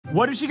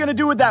What is she gonna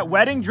do with that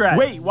wedding dress?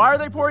 Wait, why are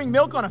they pouring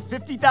milk on a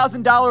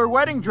 $50,000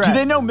 wedding dress? Do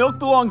they know milk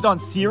belongs on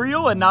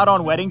cereal and not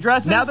on wedding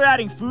dresses? Now they're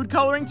adding food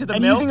coloring to the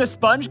milk and using a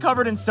sponge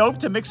covered in soap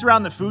to mix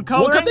around the food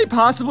coloring? What could they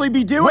possibly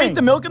be doing? Wait,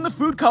 the milk and the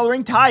food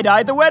coloring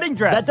tie-dyed the wedding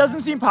dress. That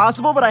doesn't seem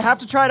possible, but I have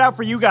to try it out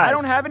for you guys. I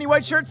don't have any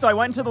white shirts, so I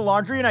went into the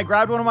laundry and I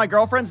grabbed one of my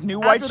girlfriend's new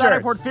white shirts. After that,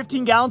 I poured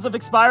 15 gallons of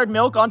expired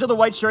milk onto the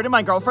white shirt in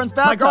my girlfriend's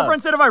bathtub. My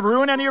girlfriend said if I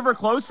ruin any of her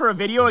clothes for a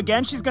video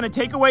again, she's gonna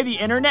take away the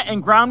internet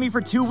and ground me for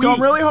 2 weeks. So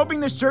I'm really hoping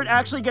this shirt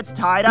actually gets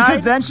tie-dyed,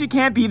 because then she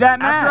can't be that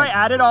mad. After I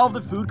added all of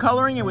the food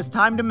coloring, it was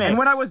time to mix. And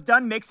when I was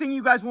done mixing,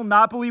 you guys will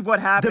not believe what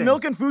happened. The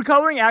milk and food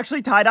coloring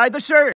actually tie-dyed the shirt.